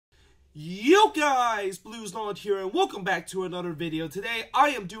Yo guys, Blues Not here and welcome back to another video. Today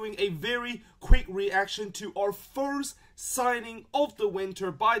I am doing a very quick reaction to our first signing of the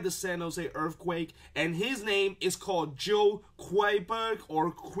winter by the San Jose Earthquake, and his name is called Joel Qwiberg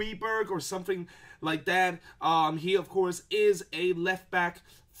or Qwiberg or something like that. He of course is a left back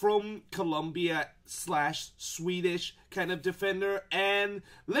from Colombia / Swedish kind of defender, and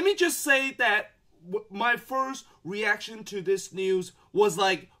let me just say that my first reaction to this news was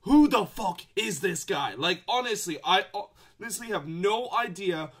like, who the fuck is this guy? Like, honestly, I honestly have no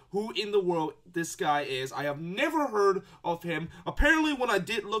idea who in the world this guy is. I have never heard of him. Apparently, when I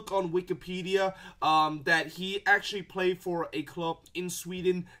did look on Wikipedia, that he actually played for a club in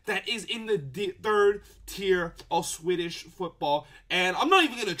Sweden that is in the third tier of Swedish football. And I'm not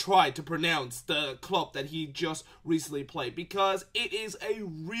even going to try to pronounce the club that he just recently played, because it is a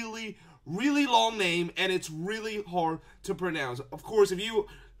really long name and it's really hard to pronounce. Of course, if you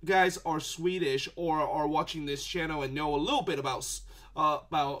guys are Swedish or are watching this channel and know a little bit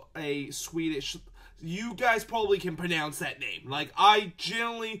about a Swedish, you guys probably can pronounce that name. Like, I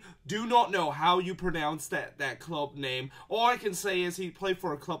generally do not know how you pronounce that club name. All I can say is he played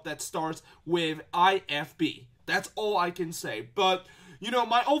for a club that starts with IFB. That's all I can say. But you know,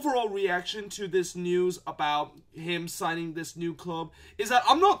 my overall reaction to this news about him signing this new club is that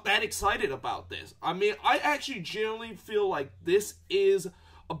I'm not that excited about this. I mean, I actually generally feel like this is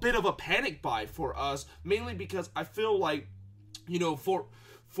a bit of a panic buy for us, mainly because I feel like, you know,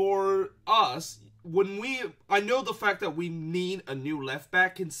 for us, I know the fact that we need a new left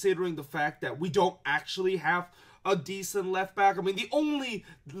back, considering the fact that we don't actually have a decent left back. I mean, the only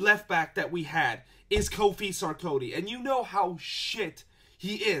left back that we had is Kofi Sarkodie, and you know how shit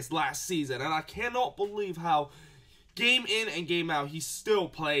he is last season, and I cannot believe how game in and game out he still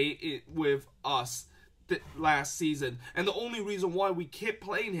played it with us last season. And the only reason why we kept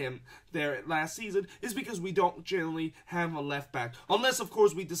playing him there last season is because we don't generally have a left back, unless of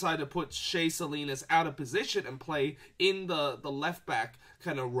course we decide to put Shea Salinas out of position and play in the left back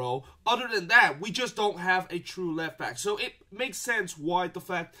kind of role. Other than that, we just don't have a true left back, so it makes sense why the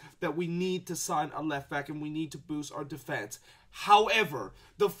fact that we need to sign a left back and we need to boost our defense. However,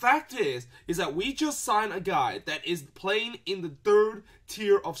 the fact is that we just signed a guy that is playing in the third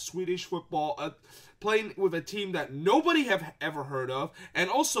tier of Swedish football, playing with a team that nobody have ever heard of. And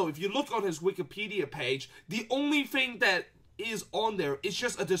also, if you look on his Wikipedia page, the only thing that is on there is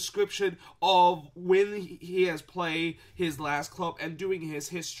just a description of when he has played his last club and doing his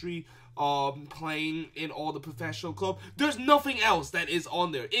history playing in all the professional club. There's nothing else that is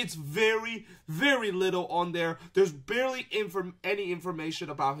on there. It's very little on there. There's barely any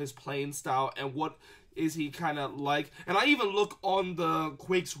information about his playing style and what is he kind of like. And I even look on the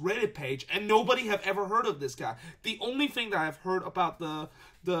Quake's Reddit page and nobody have ever heard of this guy. The only thing that I've heard about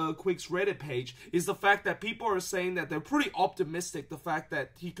the Quake's Reddit page is the fact that people are saying that they're pretty optimistic, the fact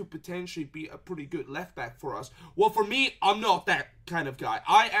that he could potentially be a pretty good left back for us. Well, for me, I'm not that kind of guy.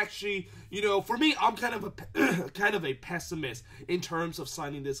 I actually, you know, for me, I'm kind of a pessimist in terms of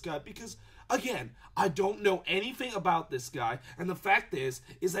signing this guy, because again, I don't know anything about this guy, and the fact is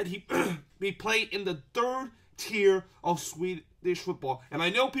that he played in the third tier of Swedish football. And I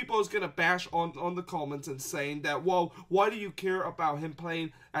know people is going to bash on the comments and saying that, well, why do you care about him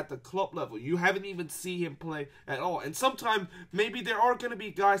playing at the club level? You haven't even seen him play at all. And sometimes maybe there are going to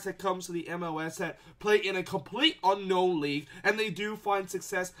be guys that comes to the MLS that play in a complete unknown league, and they do find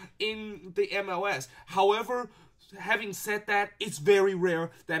success in the MLS. However, having said that, it's very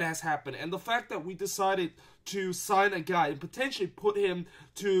rare that has happened. And the fact that we decided to sign a guy and potentially put him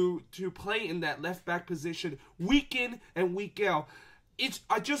to play in that left back position week in and week out,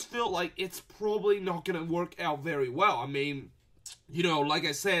 I just feel like it's probably not going to work out very well. I mean, you know, like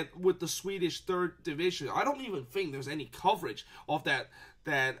I said, with the Swedish third division, I don't even think there's any coverage of that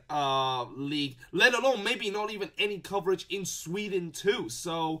league, let alone maybe not even any coverage in Sweden too.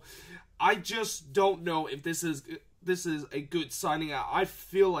 So I just don't know if this is a good signing. I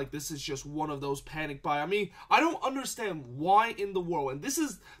feel like this is just one of those panic buy. I mean, I don't understand why in the world, and this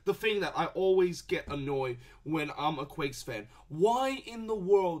is the thing that I always get annoyed when I'm a Quakes fan. Why in the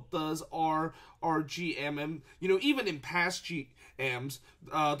world does our GM, and you know, even in past GMs,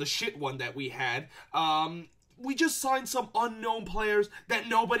 the shit one that we had, we just signed some unknown players that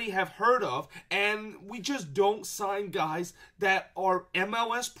nobody have heard of, and we just don't sign guys that are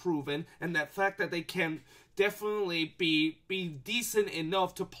MLS proven, and that fact that they can definitely be decent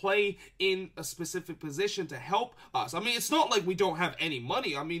enough to play in a specific position to help us. I mean, it's not like we don't have any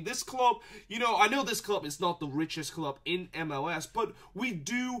money. I mean, this club, you know, I know this club is not the richest club in MLS, but we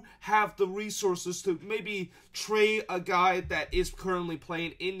do have the resources to maybe trade a guy that is currently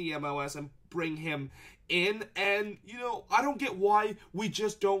playing in the MLS and bring him in. And, you know, I don't get why we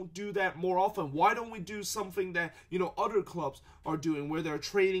just don't do that more often. Why don't we do something that, you know, other clubs are doing, where they're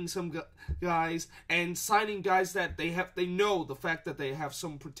trading some guys and signing guys that they know the fact that they have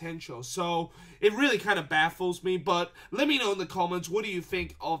some potential. So it really kind of baffles me. But let me know in the comments, what do you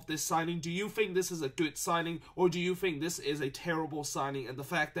think of this signing? Do you think this is a good signing, or do you think this is a terrible signing, and the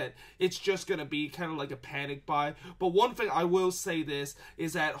fact that it's just gonna be kind of like a panic buy? But one thing I will say this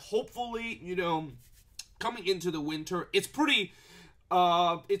is that hopefully, you know, coming into the winter, it's pretty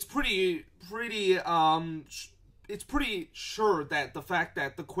sure that the fact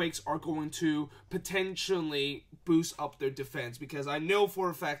that the Quakes are going to potentially boost up their defense, because I know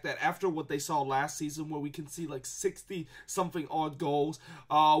for a fact that after what they saw last season, where we can see like 60-something odd goals,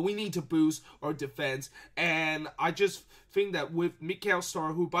 we need to boost our defense. And I just think that with Mikael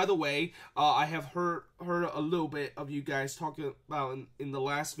Starr, who, by the way, I have heard a little bit of you guys talking about in the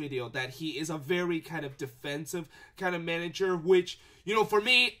last video, that he is a very kind of defensive kind of manager, which, you know, for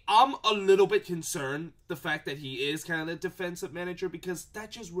me, I'm a little bit concerned the fact that he is kind of a defensive manager, because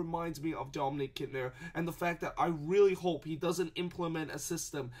that just reminds me of Dominic Kittner, and the fact that I really hope he doesn't implement a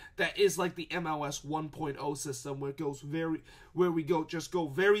system that is like the MLS 1.0 system, where it goes just go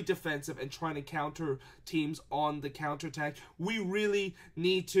very defensive and trying to counter teams on the counterattack. We really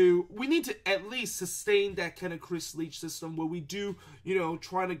need to at least sustain that kind of Chris Leach system, where we do, you know,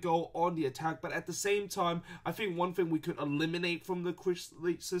 try to go on the attack. But at the same time, I think one thing we could eliminate from the Chris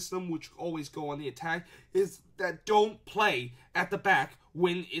Leach system, which always go on the attack, is that don't play at the back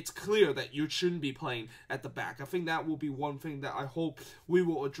when it's clear that you shouldn't be playing at the back. I think that will be one thing that I hope we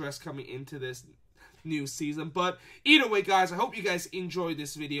will address coming into this new season. But either way, guys, I hope you guys enjoyed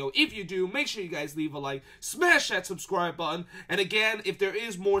this video. If you do, make sure you guys leave a like, smash that subscribe button, and again, if there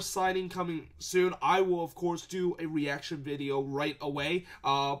is more signing coming soon, I will of course do a reaction video right away.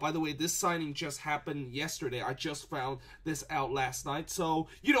 By the way, this signing just happened yesterday. I just found this out last night, so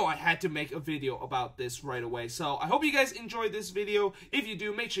you know I had to make a video about this right away. So I hope you guys enjoyed this video. If you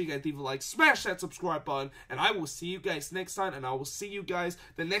do, make sure you guys leave a like, smash that subscribe button, and I will see you guys next time, and I will see you guys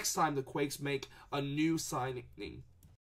the next time the Quakes make a new signing.